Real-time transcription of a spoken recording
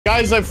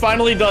Guys, I've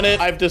finally done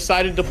it. I've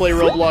decided to play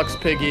Roblox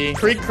Piggy.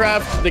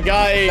 KreekCraft, the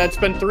guy that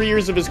spent 3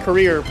 years of his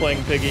career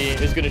playing Piggy,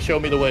 is going to show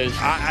me the ways.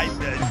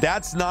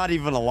 That's not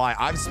even a lie.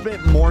 I've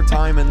spent more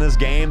time in this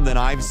game than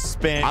I've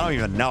spent, I don't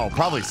even know,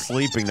 probably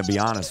sleeping, to be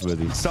honest with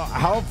you. So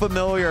how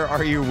familiar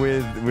are you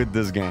with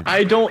this game?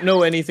 I don't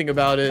know anything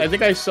about it. I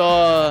think I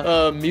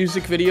saw a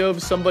music video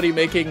of somebody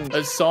making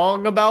a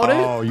song about it.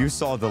 Oh, you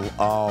saw the...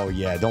 Oh,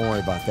 yeah. Don't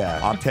worry about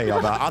that. I'll tell you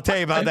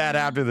about that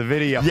after the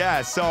video.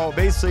 Yeah, so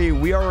basically,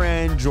 we are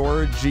in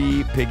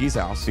Georgie Piggy's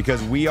house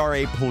because we are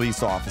a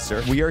police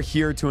officer. We are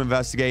here to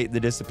investigate the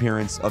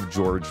disappearance of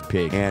George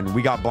Pig. And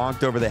we got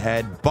bonked over the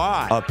head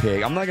by a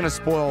pig. I'm not going to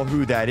spoil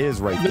who that is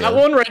right there. That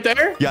one right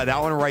there? Yeah, that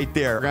one right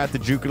there. We're going to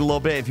have to juke it a little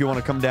bit. If you want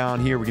to come down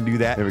here, we can do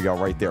that. There we go,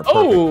 right there. Perfect.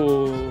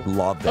 Oh.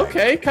 Love that.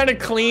 Okay, kind of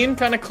clean,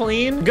 kind of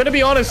clean. Gonna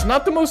be honest,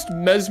 not the most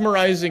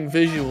mesmerizing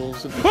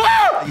visuals.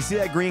 You see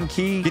that green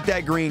key? Get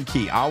that green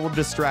key. I will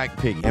distract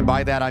Piggy. And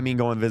by that, I mean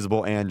go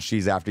invisible, and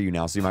she's after you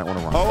now, so you might want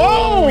to run.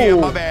 Oh, yeah,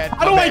 my bad.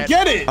 How do I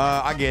get it?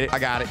 I get it. I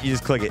got it. You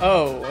just click it.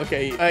 Oh,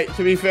 okay.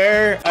 To be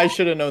fair, I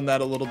should have known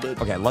that a little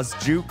bit. Okay, let's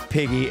juke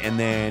Piggy, and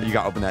then you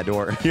got to open that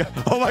door. Yeah.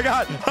 Oh, my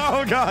God.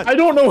 Oh, God. I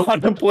don't know how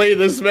to play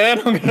this, man.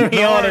 I'm going to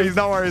be honest.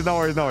 No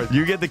worries.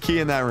 You get the key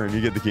in that room.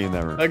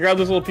 I grab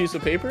this little piece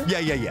of paper?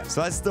 Yeah.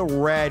 So that's the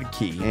red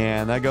key,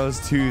 and that goes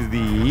to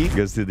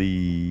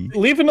the...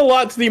 Leaving a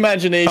lot to the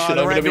imagination, I'm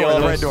going to be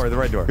honest. The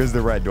red door. Here's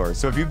the red door.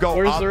 So if you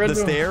go up the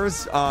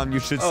stairs, you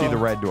should see the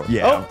red door.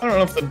 Yeah. Oh, I don't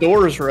know if the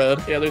door is red.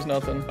 Yeah, there's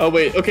nothing. Oh,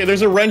 wait. Okay,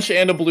 there's a wrench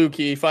and a blue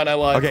key. Fine, I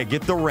lied. Okay,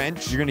 get the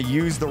wrench. You're going to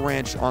use the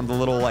wrench on the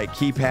little, like,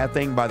 keypad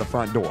thing by the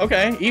front door.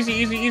 Okay,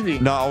 easy.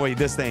 No, oh, wait,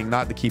 this thing,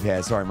 not the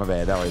keypad. Sorry, my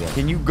bad. That right there.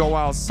 Can you go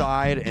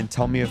outside and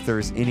tell me if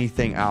there's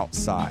anything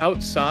outside?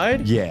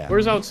 Outside? Yeah.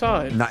 Where's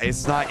outside? No,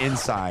 it's not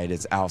inside.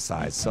 It's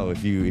outside. So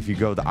if you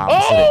go the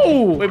opposite.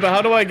 Oh! Wait, but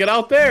how do I get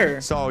out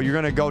there? So you're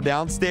going to go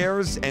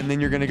downstairs, and then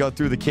you're going to go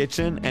through the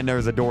kitchen, and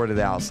there's a door to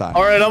the outside.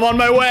 All right, I'm on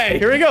my way.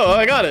 Here we go.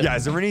 I got it. Yeah,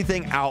 is there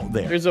anything out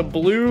there? There's a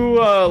blue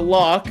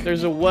lock.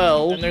 There's a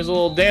well, and there's a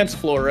little dance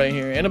floor right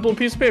here, and a blue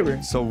piece of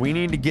paper. So we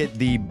need to get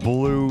the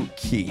blue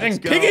key. Dang,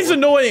 Piggy's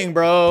annoying,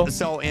 bro.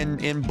 So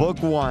in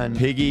book 1,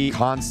 Piggy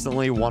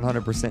constantly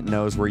 100%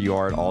 knows where you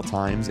are at all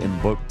times. In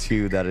book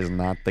 2, that is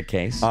not the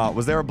case.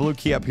 Was there a blue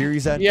key up here, you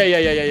said?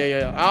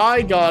 Yeah.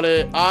 I got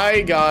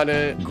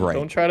it. Great.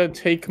 Don't try to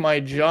take my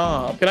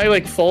job. Can I,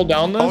 like, fall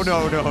down this?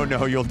 Oh,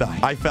 no, you'll die.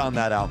 I found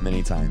that out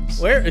many times.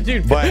 Where?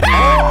 Dude. But,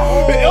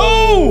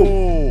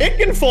 oh! It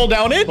can fall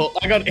down it. Well,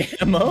 I got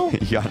ammo.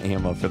 You got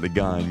ammo for the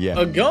gun, yeah.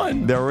 A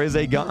gun? There is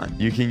a gun.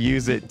 You can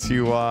use it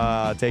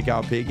to take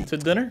out Piggy. To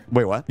dinner?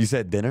 Wait, what? You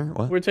said dinner?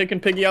 What? We're taking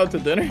Piggy out to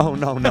dinner? Oh,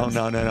 no. Not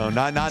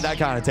that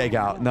kind of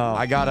takeout. No,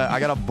 I got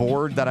a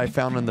board that I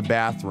found in the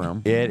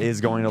bathroom. It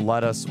is going to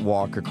let us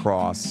walk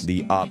across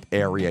the up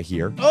area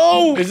here.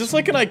 Oh, is this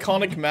like an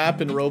iconic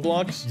map in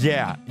Roblox?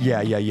 Yeah.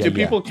 Do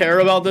people care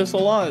about this a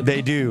lot?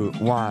 They do.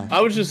 Why?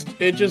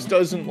 It just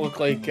doesn't look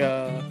like,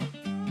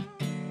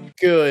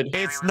 good.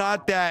 It's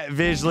not that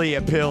visually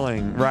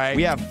appealing, right?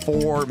 We have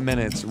 4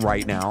 minutes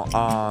right now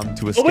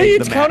to escape. Oh, wait, the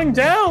it's map. counting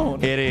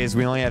down. It is.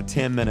 We only have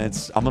 10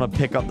 minutes. I'm going to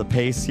pick up the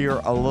pace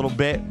here a little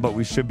bit, but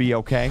we should be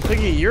okay.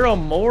 Piggy, you're a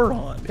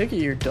moron. Piggy,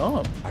 you're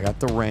dumb. I got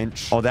the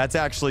wrench. Oh, that's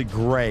actually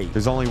great.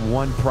 There's only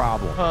one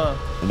problem. Huh.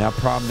 And that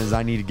problem is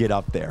I need to get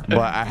up there. But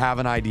I have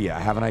an idea.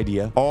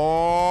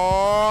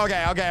 Oh,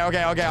 okay.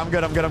 I'm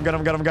good.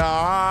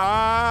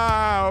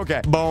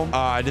 Okay. Boom.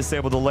 I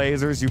disabled the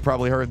lasers. You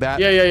probably heard that.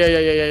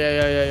 Yeah.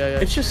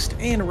 It's just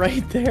staying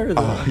right there,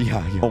 though. Oh,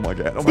 yeah. Oh, my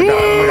God.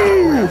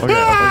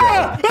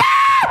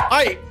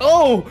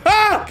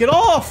 Get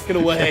off! Get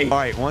away. All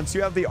right, once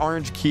you have the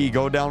orange key,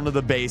 go down to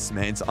the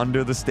basement. It's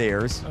under the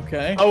stairs.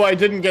 Okay. Oh, I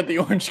didn't get the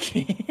orange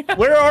key.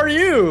 Where are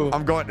you?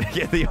 I'm going to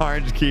get the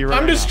orange key right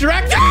now. I'm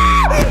distracted.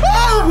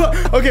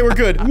 Oh! Okay, we're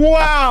good.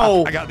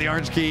 Wow. I got the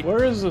orange key.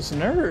 Where is this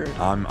nerd?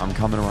 I'm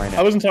coming right now.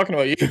 I wasn't talking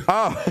about you.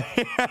 Oh,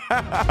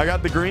 I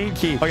got the green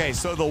key. Okay,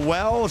 so the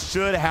well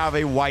should have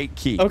a white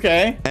key.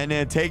 Okay. And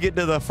then take it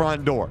to the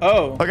front door.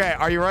 Oh. Okay,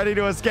 are you ready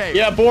to escape?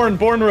 Yeah, born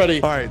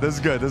ready. All right, this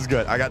is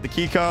good. I got the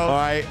key code. All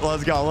right,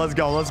 let's go.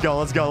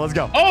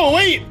 Oh,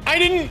 wait, I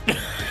didn't.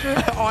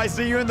 Oh, I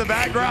see you in the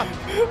background.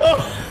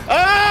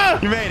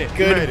 You made it.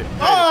 Good. You made it.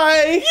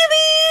 Bye.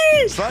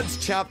 Yippee! So that's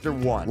chapter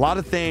 1. A lot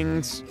of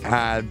things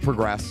had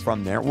progressed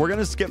from there. We're going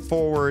to skip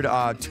forward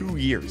 2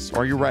 years.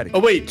 Are you ready? Oh,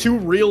 wait, 2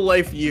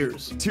 real-life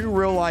years. 2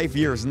 real-life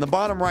years. In the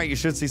bottom right, you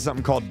should see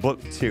something called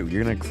Book 2.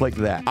 You're going to click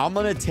that. I'm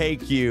going to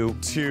take you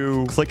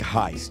to click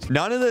Heist.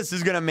 None of this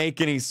is going to make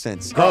any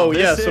sense. Oh,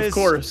 yes, of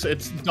course.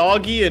 It's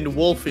Doggy and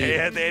Wolfie.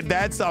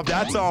 That's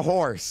a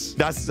horse.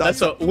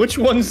 Which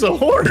one's the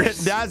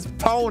horse? That's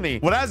Pony.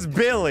 Well, that's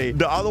Billy.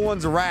 The other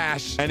one's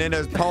Rash. And then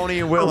there's Pony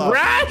and Willow.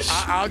 Rash?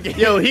 I'll get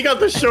Yo, he got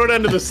the short short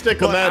end of the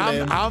stick on Look, that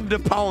name. I'm the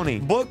Pony.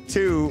 Book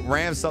 2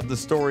 ramps up the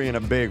story in a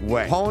big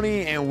way.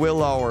 Pony and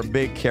Willow are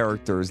big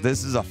characters.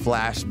 This is a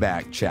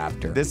flashback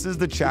chapter. This is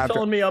the chapter.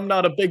 Telling me I'm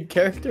not a big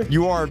character?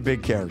 You are a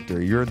big character.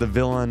 You're the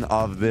villain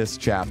of this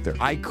chapter.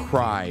 I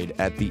cried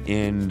at the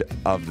end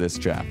of this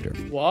chapter.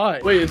 Why?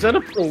 Wait, is that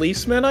a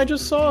policeman I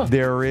just saw?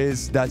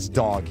 That's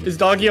Doggy. Is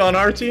Doggy on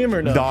our team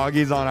or no?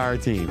 Doggy's on our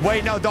team.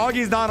 Wait, no,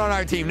 Doggy's not on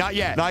our team. Not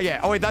yet. Not yet.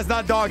 Oh, wait, that's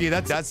not Doggy.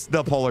 That's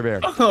the polar bear.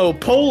 Oh,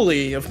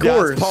 Polly, of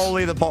course. Yeah,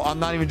 Polly the pole. I'm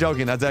not even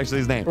joking. That's actually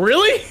his name.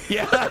 Really?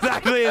 Yeah, that's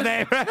actually his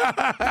name.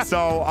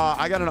 So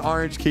I got an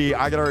orange key.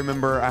 I gotta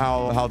remember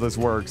how this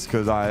works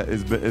because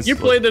it's You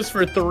played this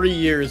for 3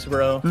 years,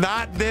 bro.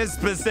 not this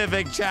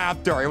specific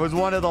chapter. It was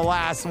one of the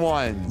last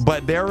ones.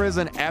 But there is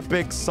an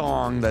epic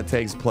song that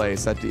takes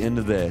place at the end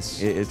of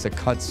this. It's a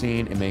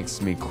cutscene. It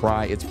makes me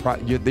cry.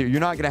 You're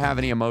not gonna have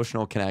any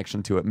emotional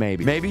connection to it.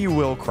 Maybe you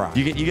will cry.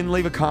 You can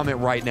leave a comment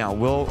right now.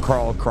 Will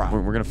Karl cry?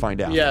 We're gonna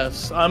find out.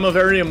 Yes, I'm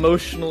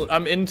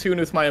in tune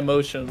with my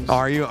emotions.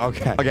 Are you?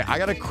 Okay. Okay, I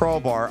got a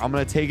crowbar. I'm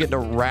gonna take it to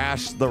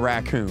Rash the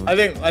raccoon.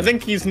 I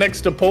think he's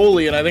next to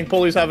Polly, and I think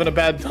Polly's having a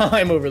bad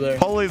time over there.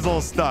 Polly's a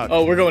little stuck.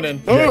 Oh, we're going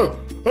in. Yeah.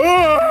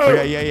 Oh!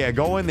 Okay, yeah.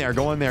 Go in there.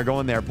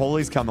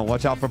 Polly's coming.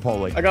 Watch out for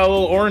Polly. I got a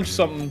little orange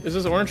something. Is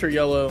this orange or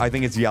yellow? I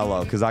think it's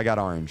yellow because I got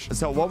orange.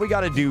 So what we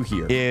got to do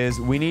here is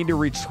we need to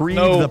retrieve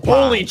No, the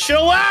Polly, pie.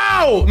 chill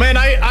out! Man,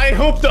 I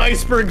hope the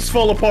icebergs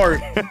fall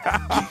apart.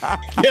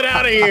 Get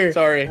out of here.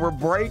 Sorry. We're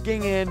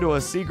breaking into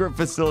a secret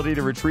facility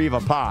to retrieve a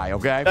pie,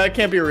 okay? That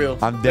can't be real.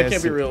 I'm dead. That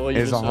can't be real. What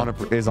you It's just said.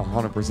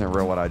 100%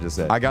 real what I just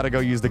said. I got to go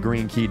use the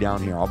green key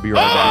down here. I'll be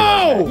right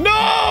back. Oh,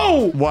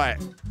 no! What?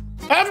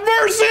 Have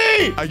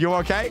mercy! Are you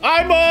okay?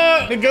 I'm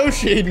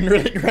negotiating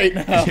right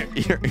now.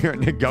 You're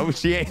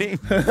negotiating?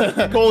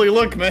 Polly,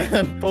 look,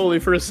 man. Polly,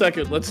 for a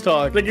second, let's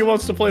talk. I think he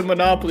wants to play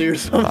Monopoly or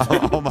something.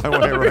 I'm on my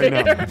way right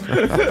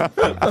now.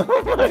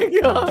 Oh my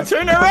god.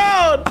 Turn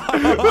around!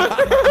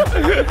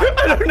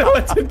 I don't know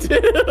what to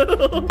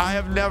do. I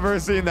have never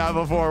seen that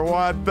before.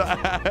 What the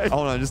heck?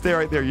 Hold on, just stay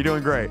right there. You're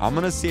doing great. I'm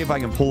gonna see if I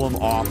can pull him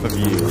off of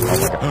you. Oh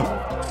my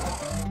god.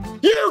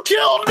 You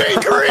killed me,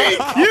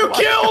 Kreek! You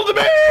killed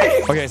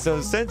me! Okay,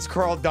 so since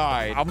Karl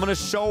died, I'm gonna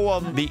show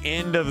him the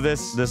end of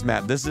this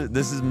map. This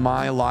is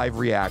my live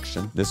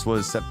reaction. This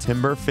was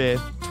September 5th,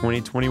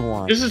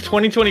 2021. This is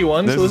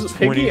 2021, This so is this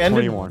Piggy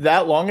ended 2021.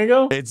 that long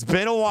ago? It's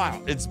been a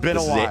while. It's been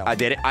a while. I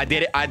did it.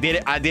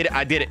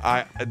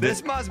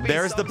 This must be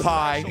There's the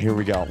pie. Here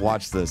we go.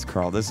 Watch this,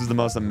 Karl. This is the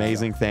most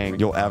amazing thing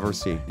you'll ever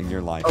see in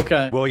your life.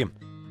 Okay. William,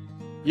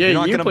 Yeah, you're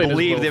not you gonna played as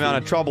believe the Wolfie. amount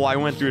of trouble I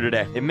went through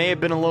today. It may have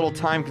been a little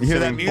time You hear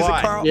consuming, that music,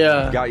 but Karl?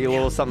 Yeah. got you a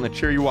little something to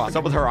cheer you up. What's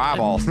up with her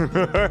eyeballs?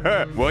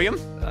 William?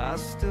 I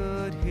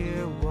stood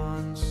here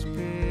once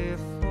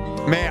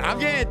before. Man, I'm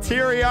getting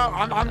teary up.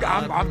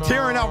 I'm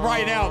tearing up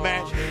right now,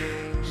 man.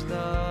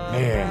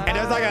 Man. And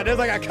there's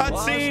like a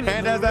cutscene,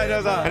 and there's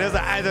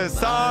a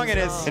song,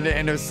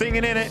 and they're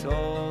singing in it.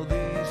 All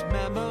these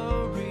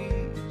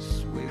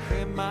memories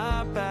within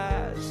my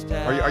past.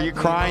 Are you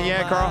crying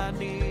yet, Karl?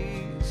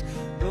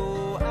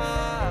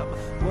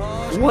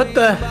 What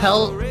the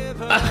hell?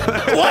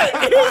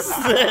 What is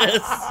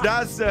this?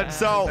 That's it.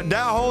 So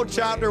that whole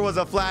chapter was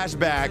a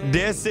flashback.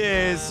 This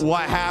is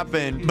what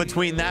happened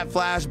between that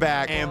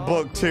flashback and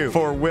book 2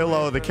 for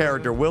Willow, the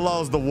character.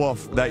 Willow's the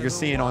wolf that you're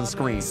seeing on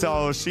screen.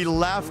 So she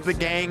left the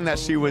gang that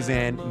she was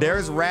in.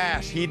 There's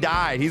Rash. He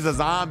died. He's a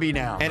zombie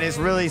now. And it's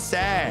really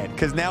sad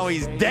because now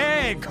he's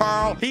dead,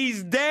 Karl.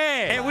 He's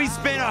dead. And we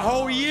spent a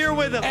whole year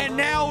with him. And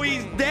now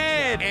he's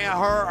dead. And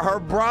her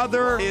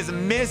brother is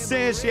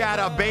missing. She had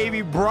a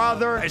baby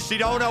brother. And she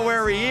don't know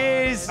where he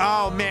is.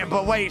 Oh man,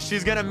 but wait,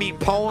 she's gonna meet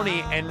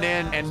Pony, and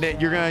then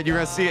you're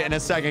gonna see it in a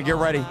second. Get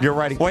ready.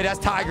 Wait, that's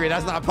Tiger.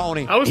 That's not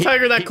Pony. How is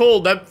Tiger that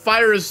cold? That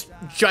fire is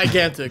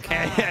gigantic.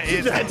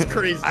 That's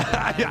crazy.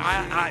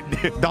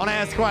 Don't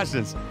ask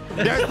questions.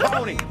 There's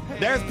Pony.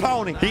 There's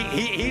Pony.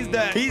 He's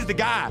the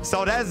guy.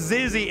 So that's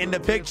Zizzy in the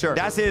picture.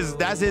 That's his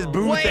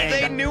boo Wait, thing.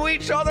 they knew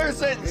each other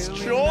since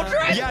children?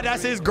 Yeah,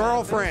 that's his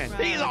girlfriend.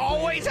 He's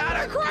always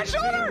had a crush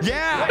on her?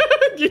 Yeah.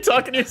 You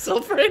talking to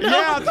yourself right now?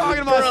 Yeah, I'm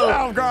talking to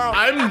myself, girl.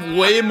 I'm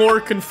way more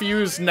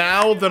confused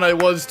now than I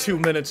was 2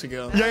 minutes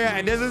ago. Yeah,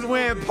 and this is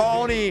when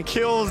Pony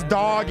kills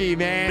Doggy,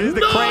 man. This is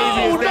the No,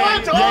 craziest thing.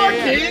 not Doggy!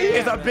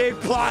 It's a big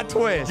plot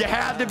twist. You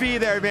have to be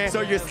there, man.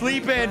 So you're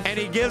sleeping, and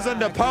he gives him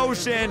the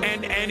potion,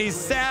 and he's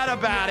sad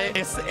about it.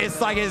 It's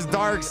like his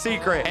dark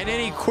secret. And then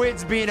he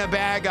quits being a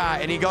bad guy,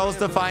 and he goes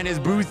to find his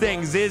boo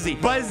thing, Zizzy.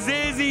 But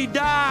Zizzy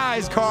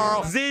dies,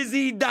 Karl.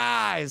 Zizzy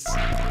dies.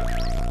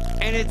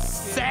 And it's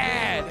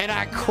sad. And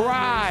I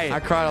cried. I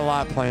cried a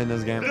lot playing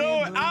this game.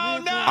 Oh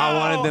no! I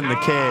wanted them to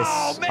kiss.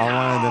 I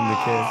wanted them to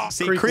kiss.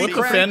 See, Kreek, what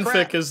the KreekCraft-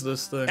 fanfic is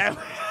this thing?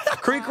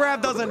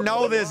 KreekCraft doesn't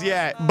know this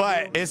yet,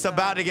 but it's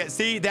about to get.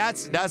 See,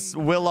 that's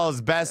Willow's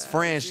best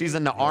friend. She's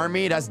in the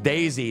army. That's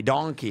Daisy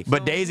Donkey.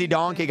 But Daisy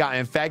Donkey got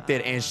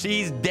infected, and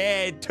she's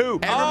dead too.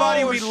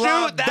 Everybody we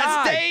love that's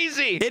died.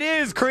 Daisy. It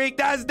is, Kreek.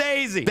 That's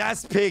Daisy.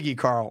 That's Piggy,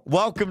 Carl.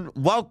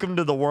 Welcome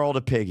to the world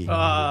of Piggy.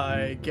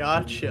 I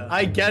gotcha.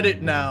 I get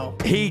it now.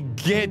 He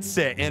gets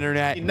it,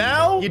 internet.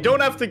 Now, you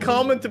don't have to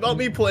comment about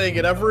me playing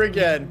it ever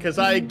again, because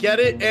I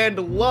get it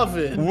and love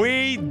it.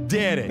 We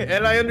did it.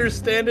 And I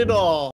understand it all.